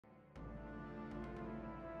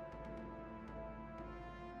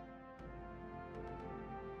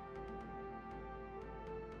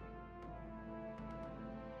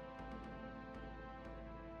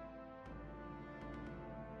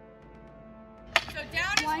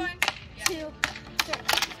2, 3.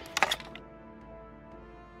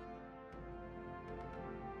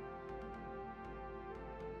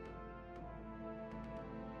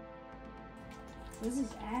 Where's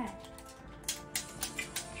his ad?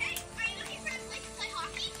 Hey, are you looking for a place to play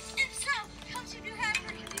hockey? If so, come to New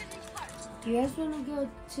Hanover Community Park. Do you guys want to go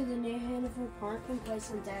to the New Hanover Park and play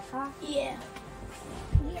some deck hockey? Yeah.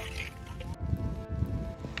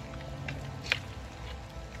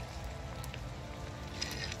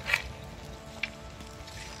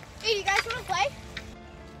 Hey, you guys want to play?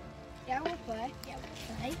 Yeah, we'll play. Yeah,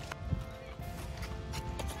 we'll play.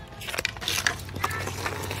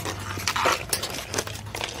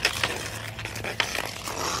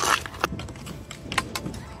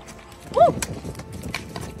 Woo!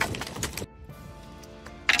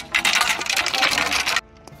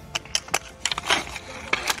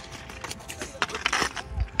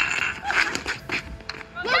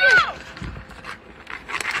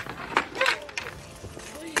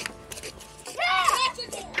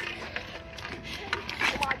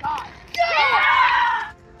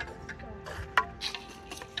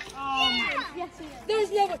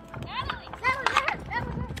 There's no one. Natalie!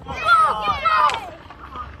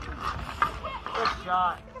 Good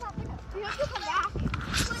shot. You have to come back.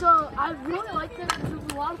 So I really like this. This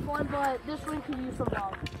was a lot of fun, but this rink could use some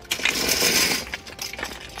help.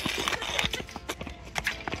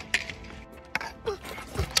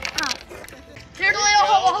 Here,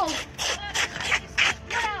 hold.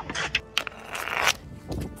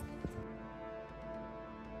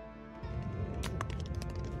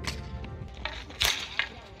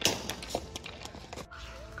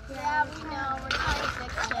 Yeah, we know. We're trying to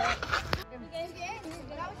fix it.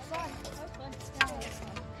 That was fun.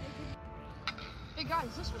 Hey guys,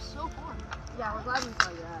 this was so fun. Yeah, we're glad we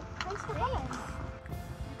saw your ad. Thanks for coming.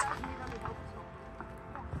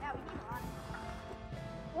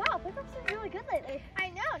 Wow, pickups are really good lately. I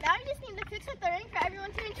know. Now we just need to fix up the ring for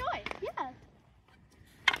everyone to enjoy. Yeah.